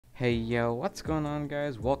Hey yo, what's going on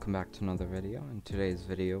guys? Welcome back to another video. In today's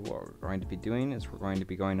video what we're going to be doing is we're going to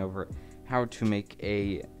be going over how to make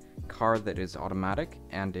a car that is automatic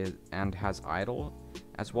and has idle,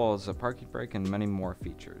 as well as a parking brake and many more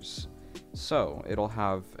features. So it'll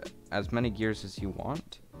have as many gears as you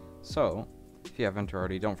want. So if you haven't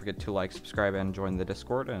already, don't forget to like, subscribe, and join the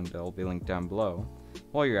Discord, and it'll be linked down below.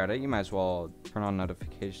 While you're at it, you might as well turn on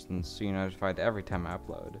notifications so you're notified every time I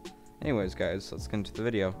upload. Anyways guys, let's get into the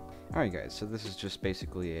video. Alright guys, so this is just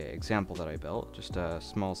basically an example that I built, just a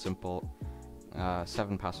small simple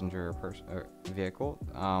 7-passenger vehicle.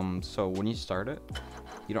 So when you start it,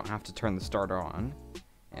 you don't have to turn the starter on,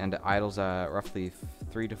 and it idles at roughly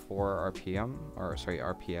 3 to 4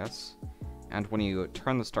 RPS. And when you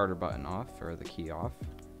turn the starter button off, or the key off,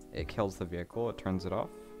 it kills the vehicle, it turns it off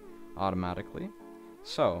automatically.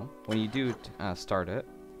 So when you do start it,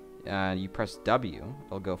 you press W,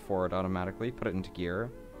 it'll go forward automatically, put it into gear,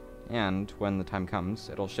 and when the time comes,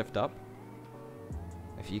 it'll shift up,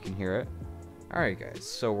 if you can hear it. Alright guys,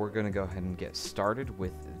 so we're going to go ahead and get started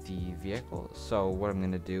with the vehicle. So what I'm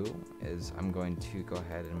going to do is I'm going to go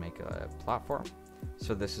ahead and make a platform.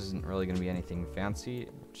 So this isn't really going to be anything fancy,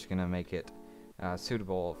 I'm just going to make it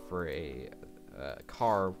suitable for a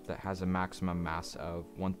car that has a maximum mass of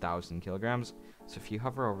 1,000 kilograms. So if you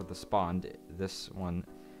hover over the spawn, this one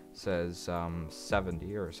says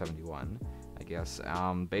 70 or 71, I guess.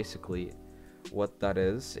 Basically what that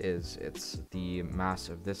is it's the mass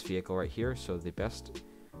of this vehicle right here. So the best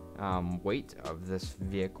weight of this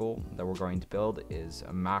vehicle that we're going to build is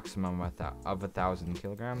a maximum of 1,000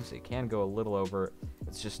 kilograms. It can go a little over,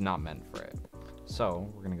 it's just not meant for it.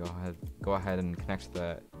 So we're gonna go ahead and connect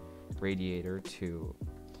the radiator to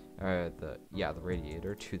the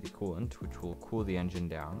radiator to the coolant, which will cool the engine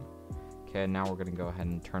down. Okay, now we're gonna go ahead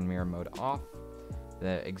and turn mirror mode off.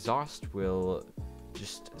 The exhaust will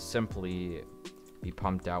just simply be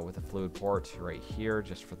pumped out with a fluid port right here,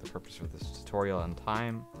 just for the purpose of this tutorial and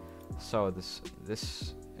time. So this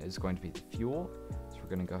is going to be the fuel. So we're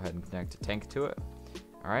gonna go ahead and connect a tank to it.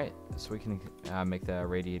 Alright, so we can make the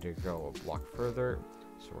radiator go a block further.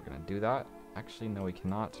 So we're gonna do that. Actually, no, we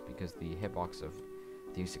cannot, because the hitbox of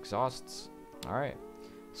these exhausts. Alright,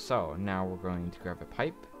 so now we're going to grab a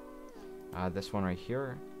pipe, this one right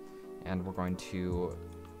here, and we're going to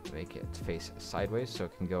make it face sideways so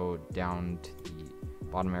it can go down to the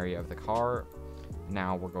bottom area of the car.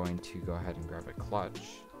 Now we're going to go ahead and grab a clutch,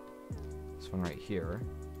 this one right here,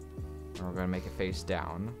 and we're going to make it face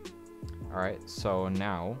down. Alright, so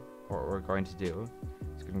now what we're going to do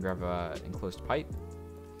is going to grab a enclosed pipe.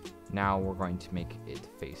 Now we're going to make it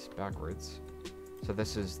face backwards. So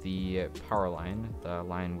this is the power line, the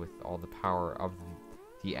line with all the power of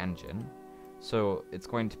the engine. So it's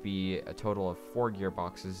going to be a total of 4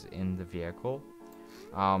 gearboxes in the vehicle.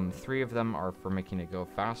 3 of them are for making it go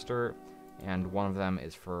faster, and 1 of them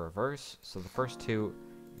is for reverse. So the first 2 you're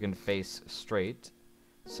going to face straight,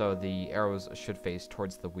 so the arrows should face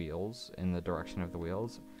towards the wheels, in the direction of the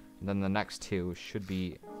wheels. And then the next 2 should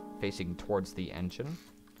be facing towards the engine.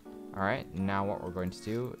 Alright, now what we're going to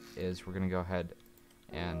do is we're going to go ahead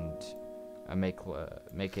and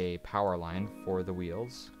make a power line for the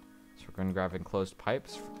wheels. So we're going to grab enclosed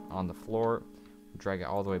pipes on the floor, drag it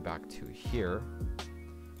all the way back to here.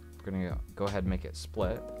 We're going to go ahead and make it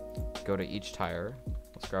split. Go to each tire.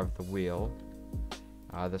 Let's grab the wheel.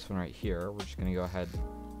 This one right here. We're just going to go ahead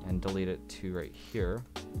and delete it to right here.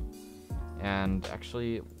 And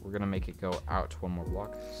actually, we're going to make it go out 1 more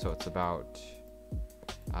block. So it's about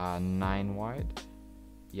 9 wide.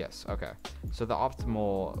 Yes, okay. So the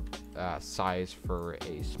optimal size for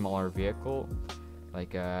a smaller vehicle,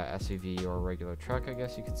 like a SUV or a regular truck, I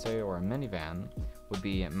guess you could say, or a minivan, would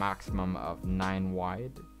be a maximum of 9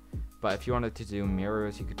 wide. But if you wanted to do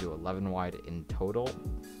mirrors, you could do 11 wide in total.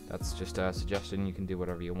 That's just a suggestion. You can do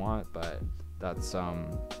whatever you want, but that's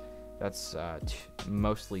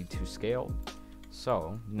mostly to scale.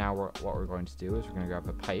 So now what we're going to do is we're going to grab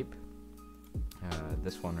a pipe,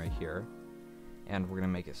 this one right here, and we're going to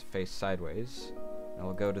make it face sideways. And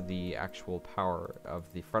we'll go to the actual power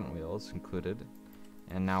of the front wheels included.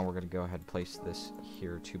 And now we're going to go ahead and place this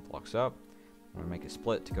here 2 blocks up. I'm going to make it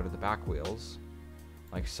split to go to the back wheels,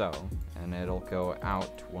 like so. And it'll go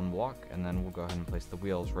out 1 block, and then we'll go ahead and place the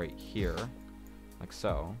wheels right here, like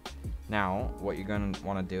so. Now, what you're going to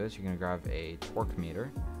want to do is you're going to grab a torque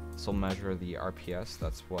meter. This will measure the RPS,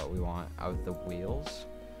 that's what we want out of the wheels.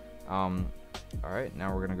 Alright,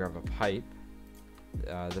 now we're going to grab a pipe,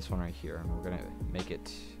 this one right here, and we're going to make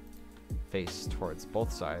it face towards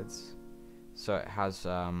both sides. So it has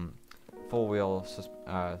full wheel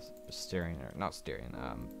steering, or not steering,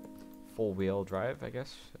 full wheel drive, I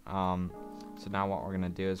guess. So now what we're gonna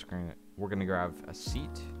do is we're gonna grab a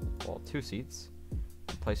seat, well, 2 seats,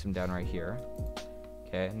 and place them down right here.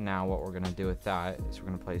 Okay, now what we're gonna do with that is we're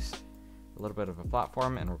gonna place a little bit of a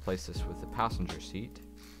platform and replace this with a passenger seat.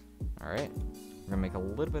 Alright, we're gonna make a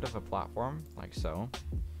little bit of a platform, like so.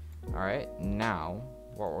 Alright, now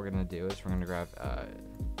what we're gonna do is we're gonna grab a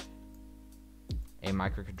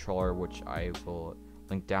microcontroller, which I will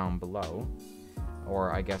link down below,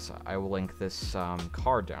 or I guess I will link this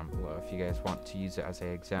car down below if you guys want to use it as an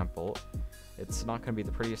example. It's not gonna be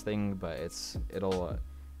the prettiest thing, but it'll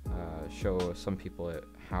show some people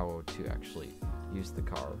how to actually use the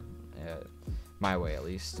car, my way at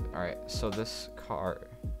least. Alright, so this car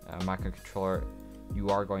microcontroller, you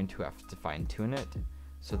are going to have to fine tune it.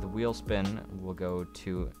 So the wheel spin will go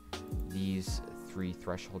to these 3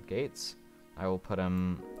 threshold gates. I will put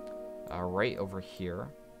them right over here.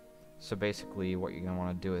 So basically what you're going to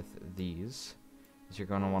want to do with these is you're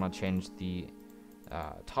going to want to change the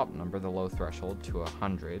top number, the low threshold, to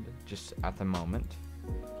 100 just at the moment,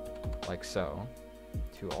 like so,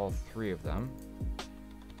 to all 3 of them.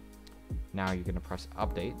 Now you're going to press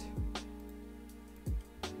update.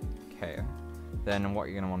 Okay, then what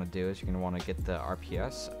you're going to want to do is you're going to want to get the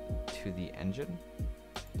RPS to the engine,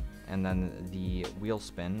 and then the wheel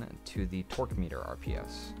spin to the torque meter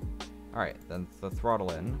RPS. Alright, then the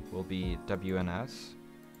throttle in will be WNS,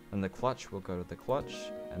 then the clutch will go to the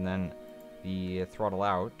clutch, and then the throttle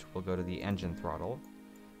out will go to the engine throttle.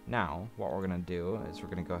 Now, what we're going to do is we're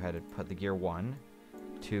going to go ahead and put the gear 1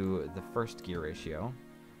 to the first gear ratio,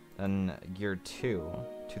 then gear 2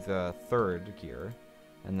 to the 3rd gear,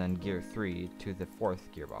 and then gear 3 to the 4th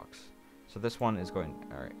gearbox. So this one is going,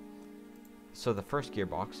 alright. So the first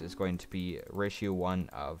gearbox is going to be ratio 1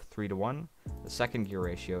 of 3 to 1. The second gear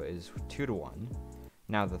ratio is 2 to 1.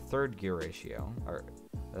 Now the third gear ratio, or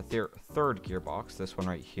the third gearbox, this one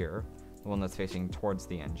right here, the one that's facing towards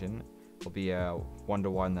the engine, will be a 1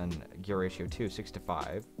 to 1, then gear ratio 2, 6 to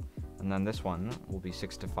 5. And then this one will be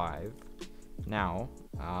 6 to 5. Now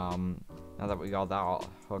that we got that all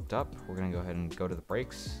hooked up, we're going to go ahead and go to the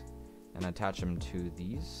brakes and attach them to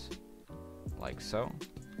these, like so.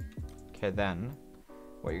 Okay, then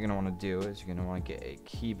what you're going to want to do is you're going to want to get a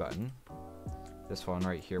key button. This one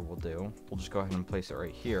right here will do. We'll just go ahead and place it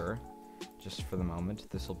right here, just for the moment.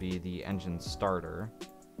 This will be the engine starter.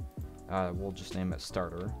 We'll just name it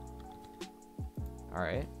starter.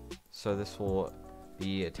 Alright, so this will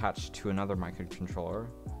be attached to another microcontroller.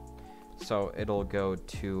 So it'll go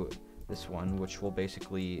to this one, which will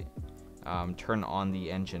basically turn on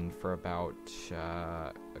the engine for about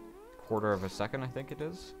a quarter of a second, I think it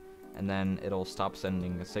is. And then it'll stop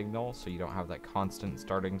sending a signal, so you don't have that constant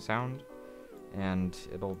starting sound. And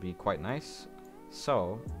it'll be quite nice.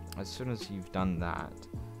 So, as soon as you've done that,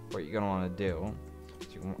 what you're going to want to do is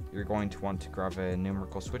you're going to want to grab a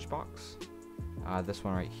numerical switch box. This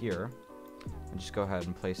one right here. And just go ahead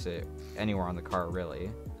and place it anywhere on the car, really.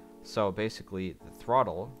 So basically, the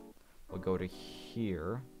throttle will go to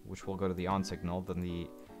here, which will go to the on signal. Then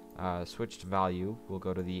the switched value will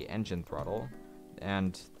go to the engine throttle,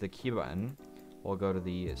 and the key button will go to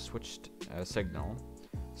the switched signal.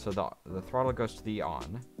 So the throttle goes to the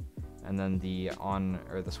on, and then the on,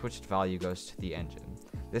 or the switched value, goes to the engine.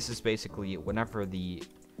 This is basically whenever the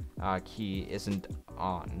key isn't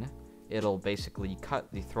on, it'll basically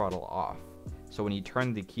cut the throttle off. So when you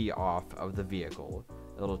turn the key off of the vehicle,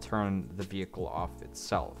 it'll turn the vehicle off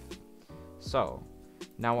itself. So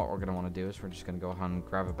now what we're going to want to do is we're just going to go ahead and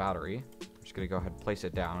grab a battery. We're just going to go ahead and place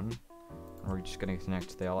it down, and we're just going to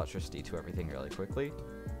connect the electricity to everything really quickly.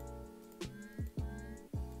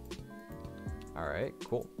 Alright,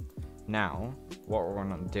 cool. Now what we're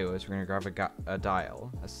going to do is we're going to grab a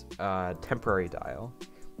dial, a temporary dial.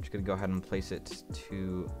 I'm just going to go ahead and place it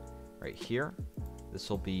to right here. This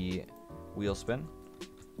will be wheel spin,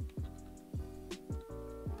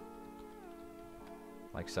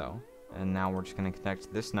 like so. And now we're just going to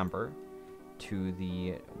connect this number to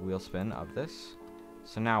the wheel spin of this.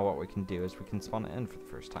 So now what we can do is we can spawn it in for the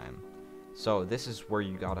first time. So this is where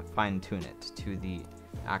you gotta fine tune it to the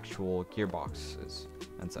actual gearboxes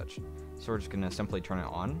and such. So we're just gonna simply turn it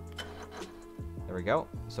on. There we go.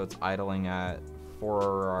 So it's idling at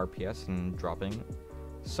 4 RPS and dropping.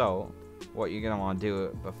 So what you're gonna want to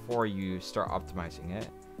do before you start optimizing it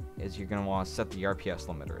is you're gonna want to set the RPS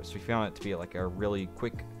limiter. So if you want it to be like a really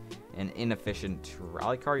quick and inefficient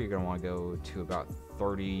rally car, you're gonna want to go to about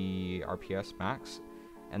 30 RPS max.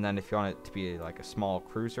 And then if you want it to be like a small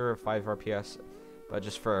cruiser, 5 RPS. But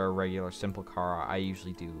just for a regular simple car, I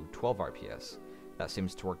usually do 12 RPS. That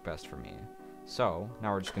seems to work best for me. So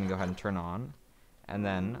now we're just gonna go ahead and turn on. And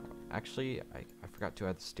then, actually, I forgot to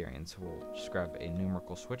add the steering, so we'll just grab a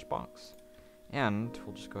numerical switch box. And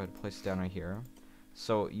we'll just go ahead and place it down right here.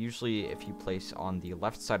 So usually if you place on the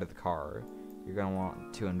left side of the car, you're going to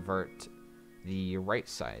want to invert the right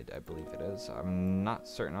side, I believe it is. I'm not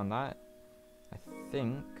certain on that. I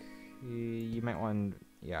think you might want to,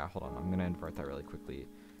 yeah, hold on, I'm going to invert that really quickly.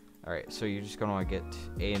 Alright, so you're just going to want to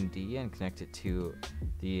get A and D and connect it to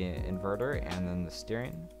the inverter and then the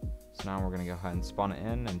steering. So now we're going to go ahead and spawn it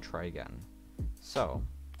in and try again. So,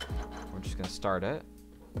 we're just going to start it,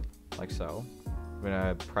 like so. I'm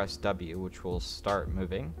going to press W, which will start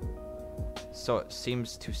moving. So it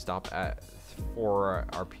seems to stop at 4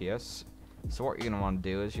 RPS. So what you're going to want to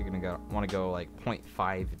do is you're going to want to go like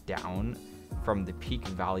 0.5 down from the peak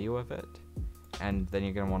value of it. And then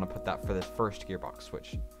you're going to want to put that for the first gearbox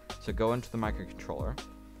switch. So go into the microcontroller,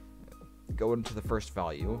 go into the first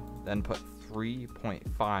value, then put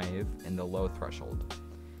 3.5 in the low threshold.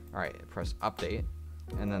 Alright, press update,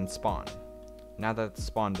 and then spawn. Now that it's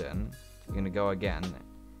spawned in, you're going to go again,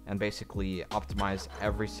 and basically optimize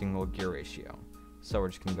every single gear ratio. So we're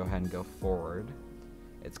just going to go ahead and go forward.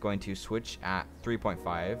 It's going to switch at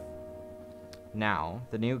 3.5. Now,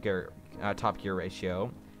 the new gear, top gear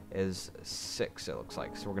ratio is 6, it looks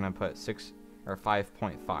like. So we're going to put 6 or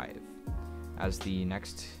 5.5 as the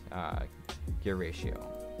next gear ratio.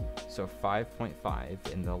 So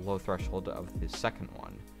 5.5 in the low threshold of the second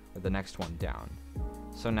one, or the next one down.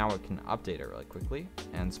 So now we can update it really quickly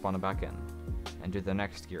and spawn it back in and do the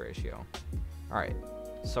next gear ratio. Alright,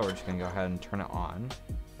 so we're just going to go ahead and turn it on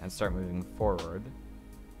and start moving forward.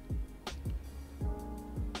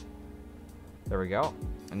 There we go.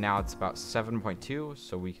 And now it's about 7.2,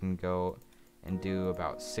 so we can go and do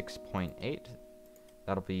about 6.8.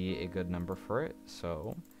 That'll be a good number for it.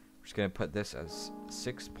 So we're just going to put this as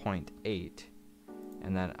 6.8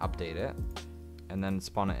 and then update it and then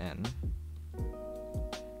spawn it in.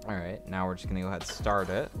 Alright, now we're just going to go ahead and start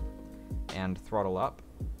it and throttle up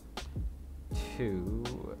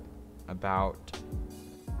to about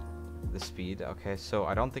the speed. Okay, so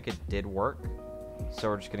I don't think it did work. So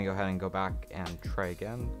we're just going to go ahead and go back and try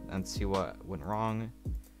again and see what went wrong.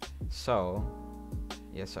 So,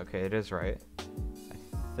 yes, okay, it is right.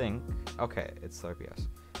 I think, okay, it's the RPS.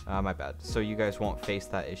 My bad. So you guys won't face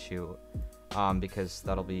that issue because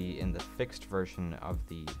that'll be in the fixed version of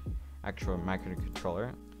the actual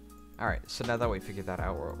microcontroller. Alright, so now that we figured that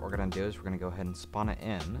out, what we're going to do is we're going to go ahead and spawn it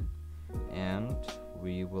in, and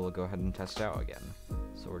we will go ahead and test it out again.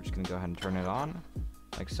 So we're just going to go ahead and turn it on,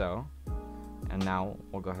 like so, and now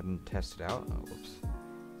we'll go ahead and test it out. Oh, whoops.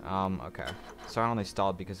 Okay, so I only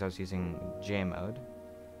stalled because I was using J mode,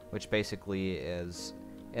 which basically is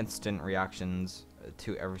instant reactions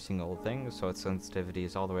to every single thing, so its sensitivity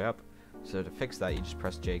is all the way up. So to fix that, you just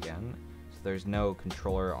press J again, so there's no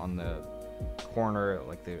controller on the corner,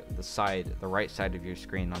 like the side, the right side of your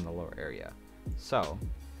screen on the lower area. So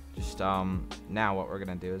just now what we're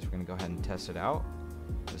gonna do is we're gonna go ahead and test it out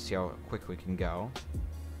to see how quick we can go.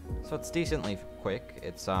 So it's decently quick.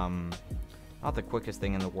 It's not the quickest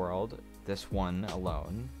thing in the world, this one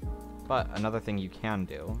alone, but another thing you can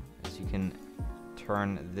do is you can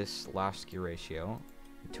turn this last gear ratio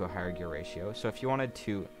to a higher gear ratio. So if you wanted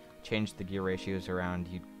to change the gear ratios around,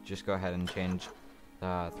 you just go ahead and change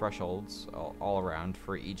the thresholds all around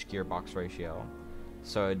for each gearbox ratio.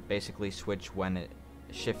 So it basically switch when it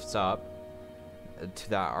shifts up to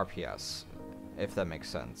that RPS, if that makes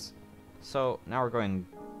sense. So now we're going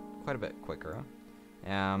quite a bit quicker.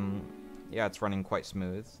 Yeah, it's running quite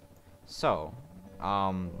smooth. So,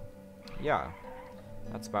 yeah,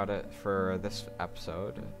 that's about it for this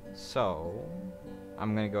episode. So,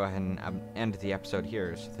 I'm going to go ahead and end the episode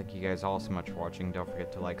here. So thank you guys all so much for watching. Don't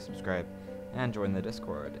forget to like, subscribe, and join the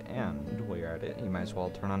Discord. And while you're at it, you might as well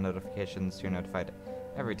turn on notifications so you're notified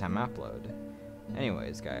every time I upload.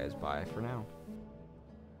 Anyways, guys, bye for now.